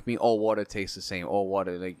dispute with me, all water tastes the same. All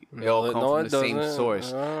water, like, it all comes from the same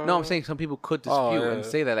source. No, I'm saying some people could dispute and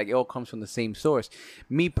say that, like, it all comes from the same source.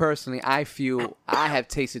 Me personally, I feel I have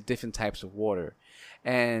tasted different types of water.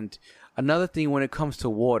 And another thing when it comes to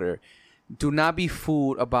water, do not be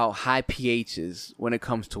fooled about high pHs when it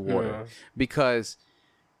comes to water. Yeah. Because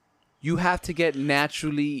you have to get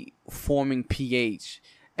naturally forming pH.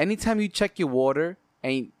 Anytime you check your water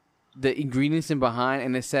and the ingredients in behind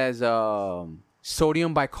and it says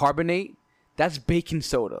sodium bicarbonate, that's baking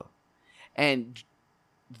soda. And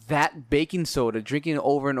that baking soda, drinking it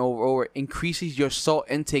over and over, increases your salt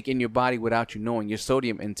intake in your body without you knowing, your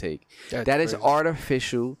sodium intake. That is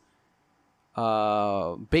artificial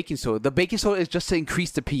baking soda. The baking soda is just to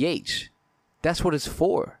increase the pH. That's what it's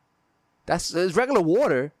for. It's regular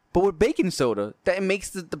water, but with baking soda, that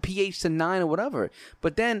makes the pH to 9 or whatever.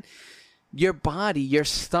 But then your body, your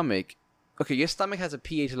stomach, okay, your stomach has a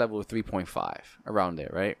pH level of 3.5, around there,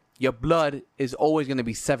 right? Your blood is always going to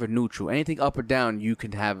be 7 neutral. Anything up or down, a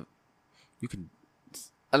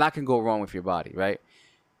lot can go wrong with your body, right?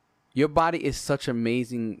 Your body is such an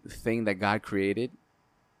amazing thing that God created.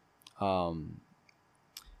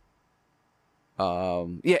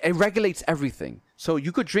 It regulates everything. So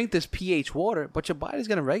you could drink this pH water, but your body's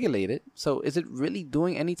going to regulate it. So is it really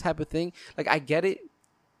doing any type of thing? Like, I get it.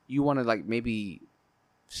 You want to, like, maybe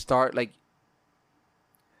start, like,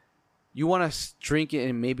 you want to drink it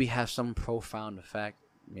and maybe have some profound effect.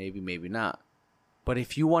 Maybe not. But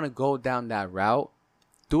if you want to go down that route,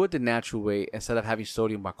 do it the natural way instead of having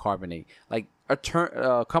sodium bicarbonate. Like, a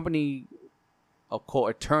company called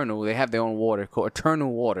Eternal, they have their own water called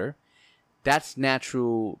Eternal Water. That's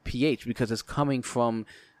natural pH because it's coming from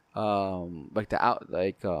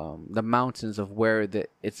the mountains of where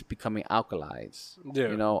it's becoming alkalized. Yeah.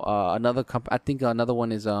 You know, I think another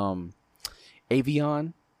one is Avion.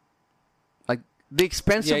 Like, the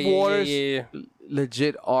expensive waters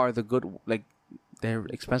legit are the good, like, they're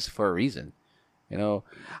expensive for a reason. You know,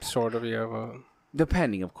 sort of, yeah.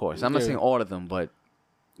 Depending, of course. I'm not saying all of them, but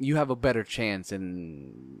you have a better chance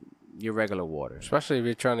in your regular water. Especially if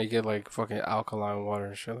you're trying to get, like, fucking alkaline water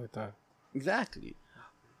and shit like that. Exactly.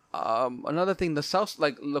 Another thing,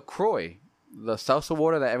 like LaCroix, the salsa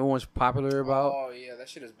water that everyone's popular about. Oh yeah, that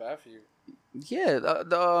shit is bad for you. Yeah,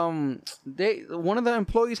 one of the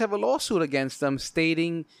employees have a lawsuit against them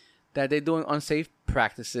stating that they're doing unsafe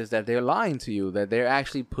practices, that they're lying to you, that they're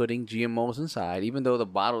actually putting GMOs inside, even though the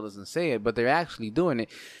bottle doesn't say it, but they're actually doing it.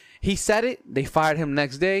 He said it. They fired him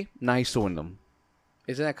next day. Now he's suing them.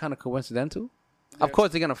 Isn't that kind of coincidental? Yeah. Of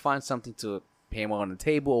course, they're gonna find something to pay him on the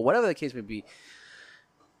table or whatever the case may be.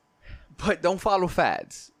 But don't follow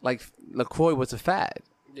fads. Like, LaCroix was a fad.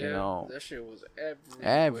 Yeah, you know? That shit was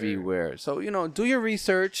everywhere. So, you know, do your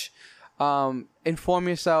research. Inform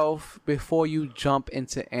yourself before you jump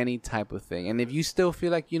into any type of thing. And if you still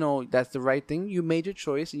feel like, you know, that's the right thing, you made your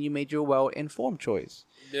choice and you made your well-informed choice.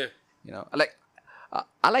 Yeah. You know,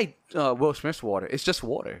 I like Will Smith's water. It's just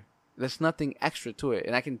water. There's nothing extra to it,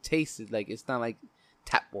 and I can taste it. Like it's not like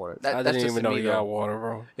tap water. I didn't even know you got water,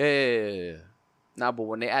 bro. Yeah. Nah, but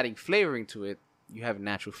when they're adding flavoring to it, you have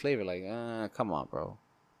natural flavor. Like, come on, bro.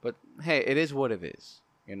 But hey, it is what it is.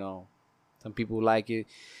 You know, some people like it,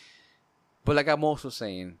 but like I'm also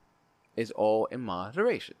saying, it's all in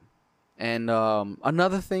moderation. And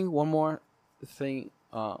another thing, one more thing,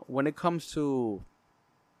 when it comes to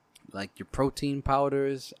like your protein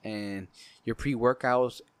powders and your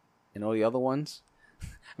pre-workouts and all the other ones.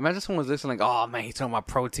 Imagine someone's listening like, oh man, he's talking about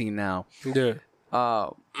protein now. Yeah.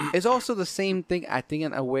 It's also the same thing, I think,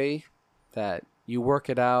 in a way that you work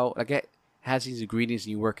it out. Like it has these ingredients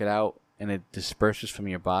and you work it out and it disperses from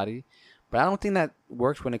your body. But I don't think that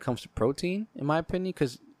works when it comes to protein, in my opinion,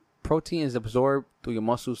 because protein is absorbed through your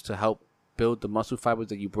muscles to help build the muscle fibers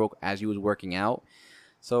that you broke as you was working out.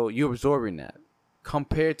 So you're absorbing that.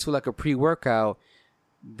 Compared to like a pre-workout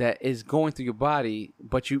that is going through your body,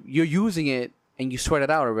 but you're using it and you sweat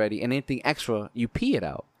it out already, and anything extra, you pee it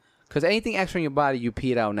out. Because anything extra in your body, you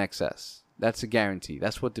pee it out in excess. That's a guarantee.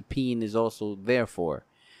 That's what the peeing is also there for,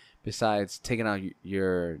 besides taking out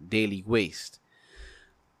your daily waste.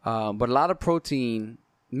 But a lot of protein,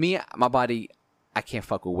 my body, I can't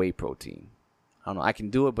fuck with whey protein. I don't know. I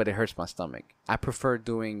can do it, but it hurts my stomach. I prefer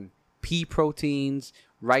doing pea proteins,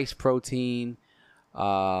 rice protein.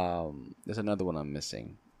 There's another one I'm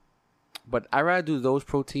missing, but I rather do those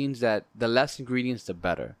proteins that the less ingredients the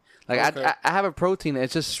better. Like okay. I have a protein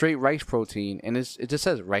that's just straight rice protein, and it just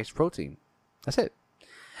says rice protein. That's it.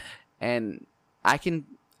 And I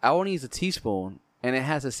only use a teaspoon, and it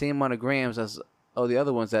has the same amount of grams as all the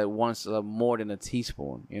other ones that wants more than a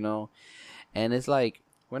teaspoon. You know, and it's like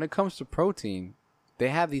when it comes to protein, they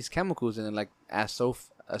have these chemicals in it, like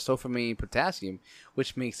aspartame, potassium,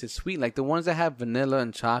 which makes it sweet. Like the ones that have vanilla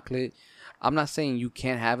and chocolate, I'm not saying you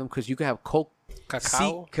can't have them, because you can have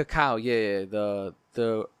cacao, yeah,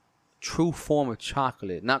 the true form of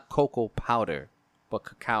chocolate, not cocoa powder, but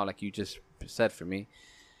cacao, like you just said for me.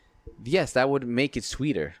 Yes, that would make it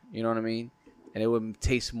sweeter, you know what I mean? And it would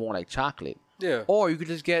taste more like chocolate. Yeah. Or you could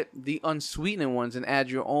just get the unsweetened ones and add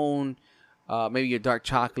your own, maybe your dark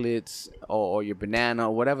chocolates or your banana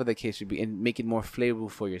or whatever the case would be, and make it more flavorful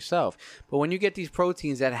for yourself. But when you get these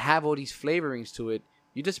proteins that have all these flavorings to it,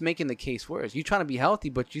 you're just making the case worse. You're trying to be healthy,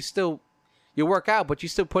 but you work out, but you're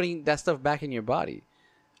still putting that stuff back in your body.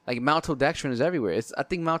 Like maltodextrin is everywhere. I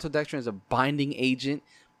think maltodextrin is a binding agent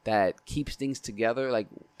that keeps things together, like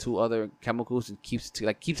two other chemicals, and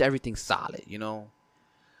keeps everything solid, you know.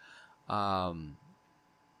 And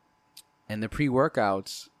the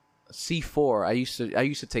pre-workouts, C4. I used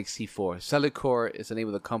to take C4. Cellucor is the name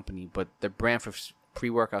of the company, but the brand for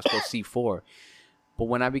pre-workouts called C4. But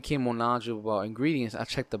when I became more knowledgeable about ingredients, I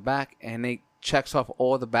checked the back, and it checks off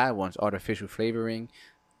all the bad ones: artificial flavoring,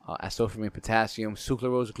 aspartame, potassium,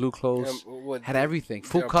 sucralose, glucose, had everything.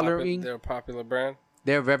 Food coloring. They're a popular brand.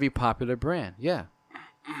 They're a very popular brand, yeah.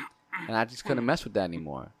 And I just couldn't mess with that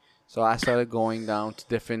anymore. So I started going down to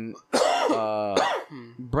different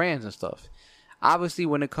brands and stuff. Obviously,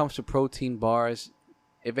 when it comes to protein bars,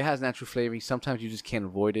 if it has natural flavoring, sometimes you just can't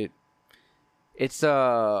avoid it. It's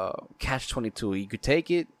a catch-22. You could take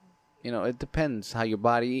it. You know, it depends how your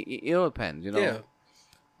body. It all depends. You know.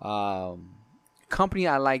 Yeah. Company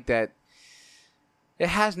I like that it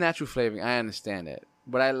has natural flavoring. I understand that,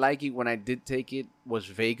 but I like it when I did take it was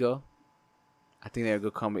Vega. I think they're a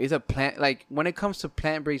good company. It's a plant. Like when it comes to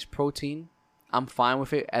plant-based protein, I'm fine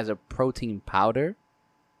with it as a protein powder,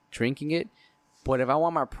 drinking it. But if I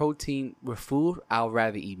want my protein with food, I'll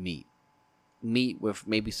rather eat meat. Meat with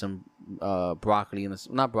maybe some broccoli and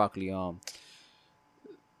not broccoli.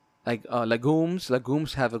 Legumes.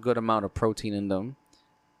 Legumes have a good amount of protein in them,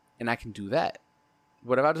 and I can do that.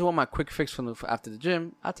 But if I just want my quick fix after the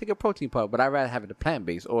gym, I'll take a protein powder. But I'd rather have it a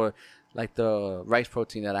plant-based or like the rice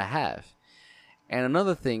protein that I have. And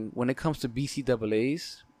another thing, when it comes to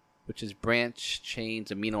BCAAs, which is branch chains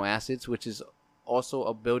amino acids, which is also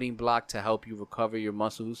a building block to help you recover your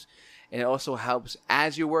muscles. And it also helps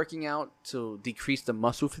as you're working out to decrease the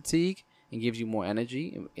muscle fatigue and gives you more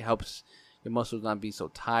energy. It helps your muscles not be so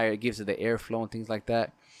tired. It gives it the airflow and things like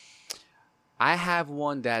that. I have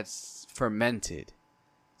one that's fermented.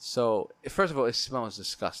 So, first of all, it smells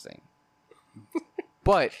disgusting.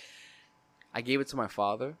 But I gave it to my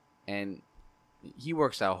father, and he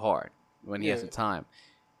works out hard when he has the time.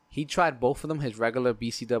 He tried both of them, his regular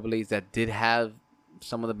BCAAs that did have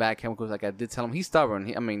some of the bad chemicals. Like I did tell him, he's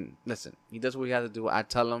stubborn. Listen, he does what he has to do. I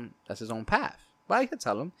tell him that's his own path. But I can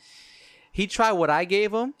tell him. He tried what I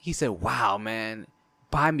gave him. He said, wow, man,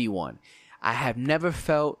 buy me one. I have never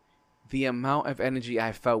felt the amount of energy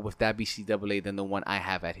I felt with that BCAA than the one I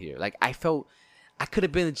have at here. Like, I felt I could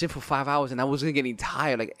have been in the gym for 5 hours and I wasn't getting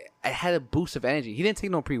tired. Like, I had a boost of energy. He didn't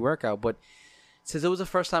take no pre-workout, but since it was the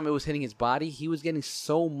first time it was hitting his body, he was getting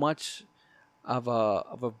so much of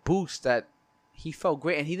a boost that he felt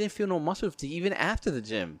great, and he didn't feel no muscle fatigue even after the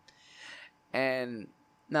gym. And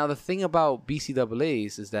now the thing about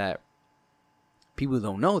BCAAs is that people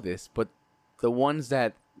don't know this, but the ones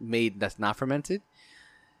that's not fermented,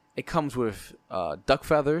 it comes with duck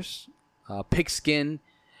feathers, pig skin,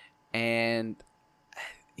 and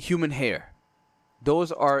human hair.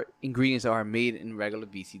 Those are ingredients that are made in regular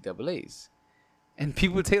BCAAs. And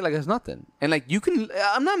people take it like it's nothing. And like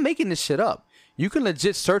I'm not making this shit up. You can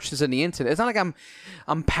legit search this on the internet. It's not like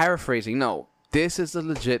I'm paraphrasing. No, this is a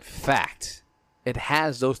legit fact. It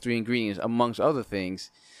has those 3 ingredients amongst other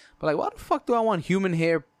things. But like, why the fuck do I want human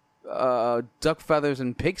hair, duck feathers,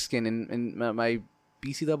 and pig skin in my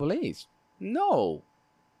BCAAs? No.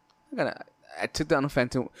 I took down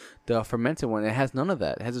the fermented one. It has none of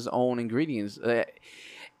that. It has its own ingredients.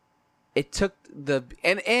 It took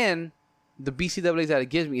and the BCAAs that it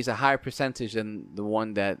gives me is a higher percentage than the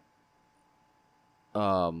one that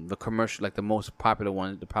the commercial, like the most popular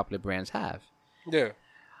ones, the popular brands have. Yeah.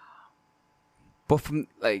 But from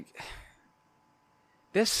like,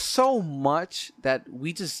 there's so much that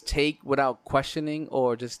we just take without questioning,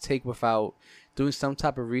 or just take without doing some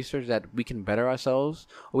type of research that we can better ourselves,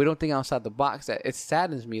 or we don't think outside the box. That it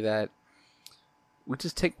saddens me that we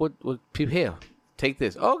just take what people here. Take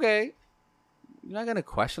this, okay? You're not gonna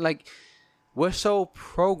question. Like, we're so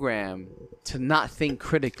programmed to not think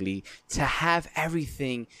critically, to have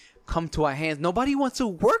everything come to our hands. Nobody wants to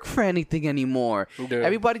work for anything anymore. Yeah.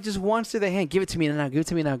 Everybody just wants to their hand. Give it to me now. Give it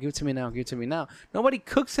to me now. Give it to me now. Give it to me now. Nobody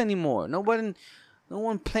cooks anymore. No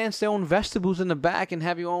one plants their own vegetables in the back and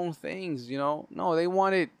have your own things, you know? No, they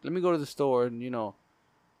want it. Let me go to the store and,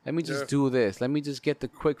 let me just do this. Let me just get the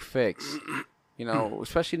quick fix.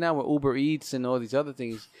 Especially now with Uber Eats and all these other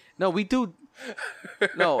things. No, we do.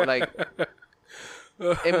 No, like,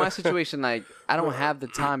 in my situation, like, I don't have the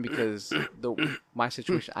time because my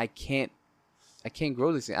situation, I can't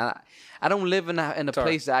grow this thing. I don't live in a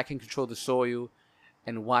place that I can control the soil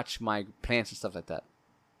and watch my plants and stuff like that.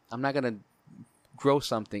 I'm not gonna grow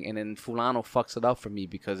something and then Fulano fucks it up for me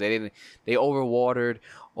because they overwatered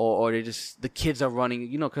or the kids are running.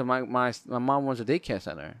 Because my mom runs a daycare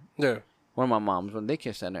center. Yeah. One of my moms runs a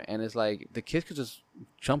daycare center, and it's like the kids could just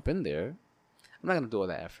jump in there. I'm not gonna do all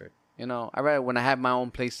that effort. I rather when I have my own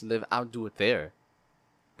place to live, I'll do it there.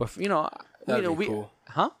 But that'd be cool.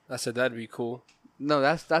 Huh? I said that'd be cool. No,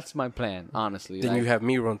 that's my plan, honestly. Then you have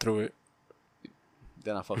me run through it.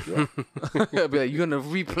 Then I'll fuck you up. I'll be like, you're gonna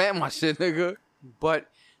replant my shit, nigga. But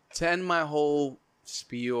to end my whole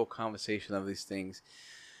spiel conversation of these things,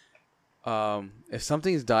 if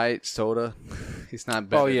something's diet soda, it's not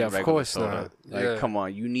better. Oh yeah, than of course soda. not. Like, come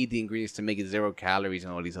on, you need the ingredients to make it 0 calories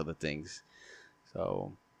and all these other things.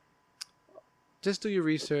 So just do your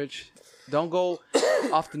research. Don't go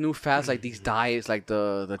off the new fads like these diets, like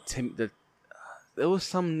the there was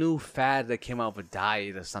some new fad that came out with a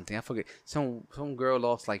diet or something. I forget. Some girl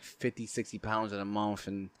lost like 50, 60 pounds in a month,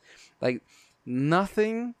 and like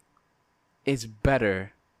nothing is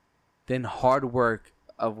better than hard work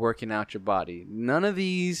of working out your body. None of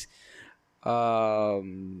these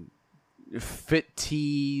fit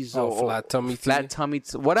teas or flat tummy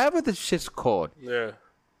whatever the shit's called. Yeah.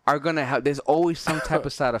 Are gonna have. There's always some type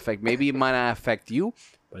of side effect. Maybe it might not affect you,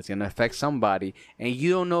 but it's gonna affect somebody, and you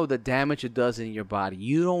don't know the damage it does in your body.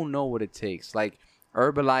 You don't know what it takes. Like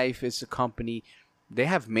Herbalife is a company. They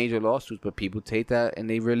have major lawsuits, but people take that and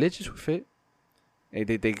they religious with it.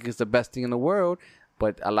 They think it's the best thing in the world,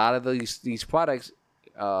 but a lot of these products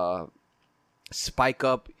spike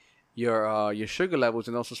up your sugar levels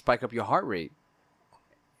and also spike up your heart rate.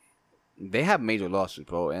 They have major lawsuits,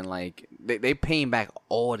 bro, and like they paying back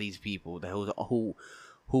all these people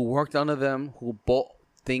who worked under them, who bought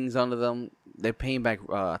things under them. They're paying back.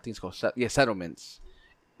 I think it's called settlements.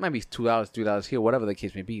 It might be $2, $3 here, whatever the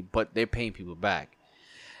case may be, but they're paying people back.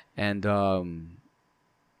 And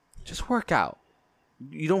just work out.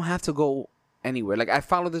 You don't have to go anywhere. Like, I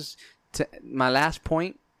follow this. To my last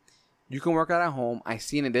point, you can work out at home. I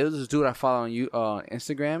seen it. There's this dude I follow on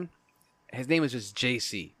Instagram. His name is just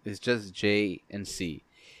JC. It's just J and C.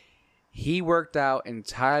 He worked out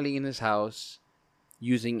entirely in his house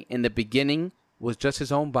using, in the beginning, was just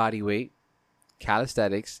his own body weight,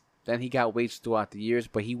 calisthenics. Then he got weights throughout the years,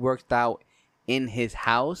 but he worked out in his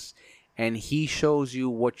house, and he shows you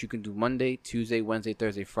what you can do Monday, Tuesday, Wednesday,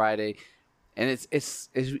 Thursday, Friday, and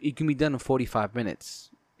it can be done in 45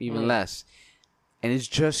 minutes, even less. And it's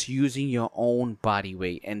just using your own body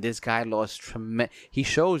weight. And this guy lost he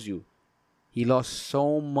shows you. He lost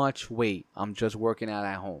so much weight. I'm just working out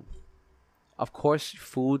at home. Of course,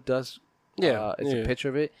 food does. It's a picture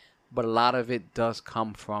of it. But a lot of it does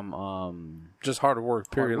come from just hard work,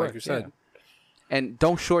 period, like you said. Yeah. And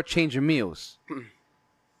don't shortchange your meals.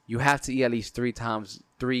 You have to eat at least 3 times.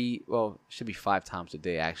 Well, it should be 5 times a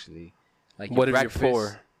day, actually. Like what if you're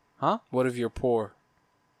poor? Huh? What if you're poor?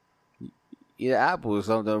 Eat apples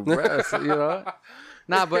on the rest, you know?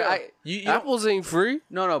 Nah, but apples ain't free.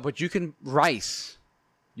 No, but you can rice.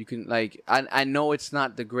 You can, like, I know it's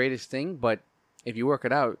not the greatest thing, but if you work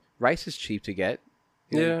it out, rice is cheap to get.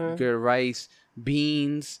 You get rice,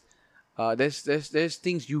 beans. There's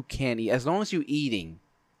things you can eat as long as you're eating.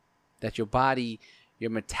 That your body, your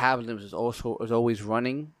metabolism is always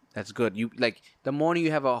running. That's good. You like the morning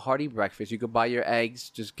you have a hearty breakfast. You could buy your eggs,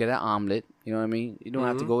 just get an omelet. You know what I mean. You don't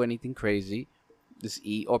have to go anything crazy. Just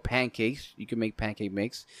eat or pancakes. You can make pancake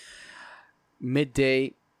mix.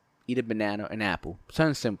 Midday, eat a banana, an apple.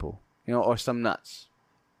 Something simple, you know, or some nuts.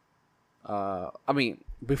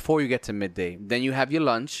 Before you get to midday, then you have your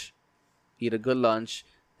lunch, eat a good lunch,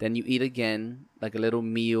 then you eat again, like a little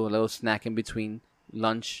meal, a little snack in between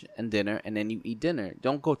lunch and dinner, and then you eat dinner.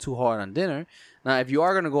 Don't go too hard on dinner. Now, if you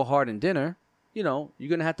are going to go hard in dinner, you know, you're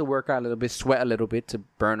going to have to work out a little bit, sweat a little bit to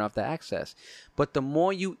burn off the excess. But the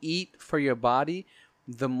more you eat for your body,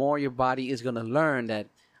 the more your body is going to learn that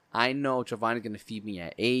I know Giovanni's going to feed me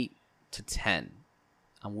at 8 to 10.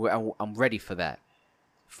 I'm ready for that.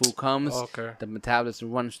 Food comes, the metabolism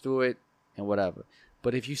runs through it, and whatever.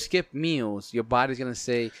 But if you skip meals, your body's going to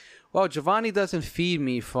say, well, Giovanni doesn't feed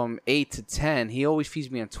me from 8 to 10. He always feeds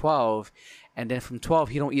me at 12. And then from 12,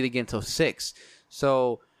 he don't eat again until 6.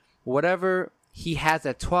 So whatever he has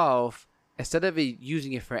at 12, instead of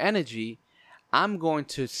using it for energy, I'm going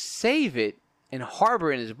to save it and harbor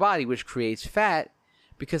in his body, which creates fat,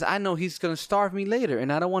 because I know he's going to starve me later,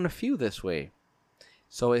 and I don't want to feel this way.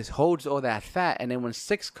 So it holds all that fat, and then when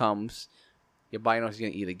 6 comes, your body knows he's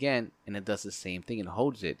going to eat again, and it does the same thing and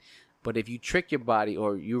holds it. But if you trick your body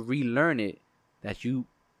or you relearn it that you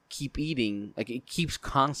keep eating, like it keeps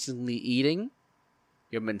constantly eating,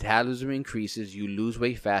 your metabolism increases, you lose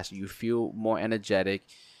weight faster, you feel more energetic,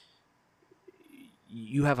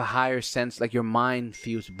 you have a higher sense, like your mind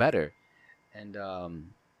feels better. And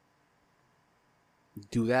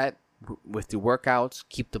do that with the workouts,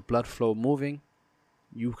 keep the blood flow moving.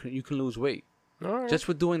 You can lose weight just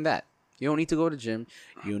for doing that. You don't need to go to the gym.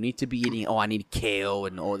 You don't need to be eating, I need kale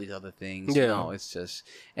and all these other things. Yeah. No, it's just...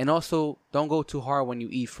 And also, don't go too hard when you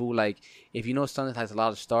eat food. Like, if you know something has a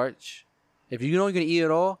lot of starch, if you know you're going to eat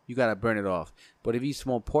it all, you got to burn it off. But if you eat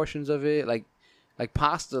small portions of it, like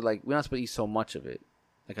pasta, like, we're not supposed to eat so much of it.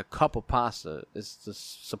 Like, a cup of pasta is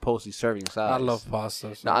just supposedly serving size. I love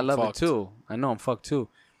pasta. So no, I love it too. I know I'm fucked too.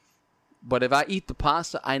 But if I eat the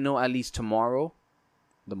pasta, I know at least tomorrow,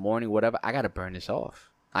 the morning, whatever, I got to burn this off.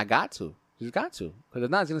 I got to. You got to. Because if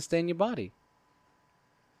not, it's going to stay in your body.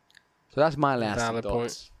 So that's my last thoughts.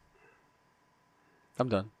 Point. I'm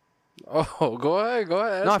done. Oh, go ahead.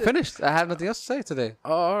 No, I finished. I have nothing else to say today.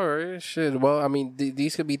 Oh, all right. Shit. Well, I mean,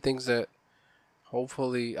 these could be things that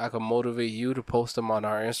hopefully I can motivate you to post them on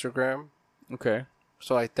our Instagram. Okay.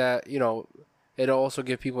 So like that, you know, it'll also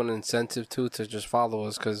give people an incentive, too, to just follow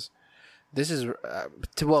us. Because this is,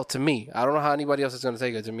 to me, I don't know how anybody else is going to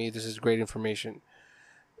take it. To me, this is great information.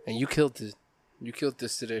 And you killed this. You killed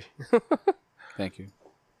this today. Thank you.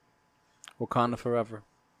 Wakanda forever.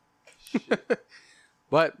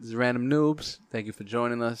 But this is Random Noobs. Thank you for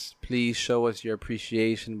joining us. Please show us your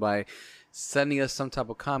appreciation by sending us some type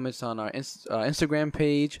of comments on our Instagram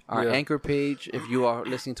page, our Anchor page. If you are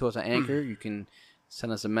listening to us on Anchor, you can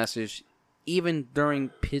send us a message. Even during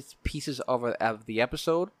pieces of the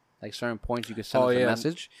episode, like certain points, you can send us a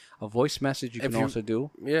message. A voice message you can also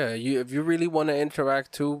do. Yeah, if you really want to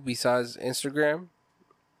interact too, besides Instagram,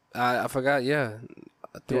 I forgot,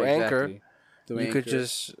 through Anchor, exactly. You could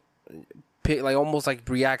just pick, like, almost like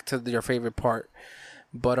react to your favorite part.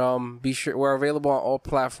 But be sure we're available on all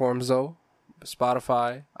platforms though,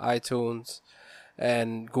 Spotify, iTunes,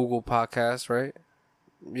 and Google Podcasts, right?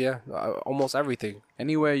 Yeah, almost everything.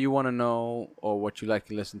 Anywhere you want to know or what you like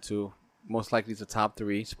to listen to. Most likely it's the top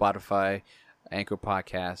 3, Spotify, Anchor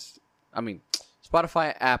Podcast. I mean,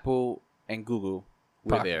 Spotify, Apple, and Google.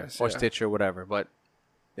 We're Podcast, there. Or Stitcher, whatever. But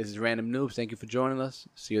this is Random Noobs. Thank you for joining us.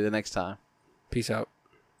 See you the next time. Peace out.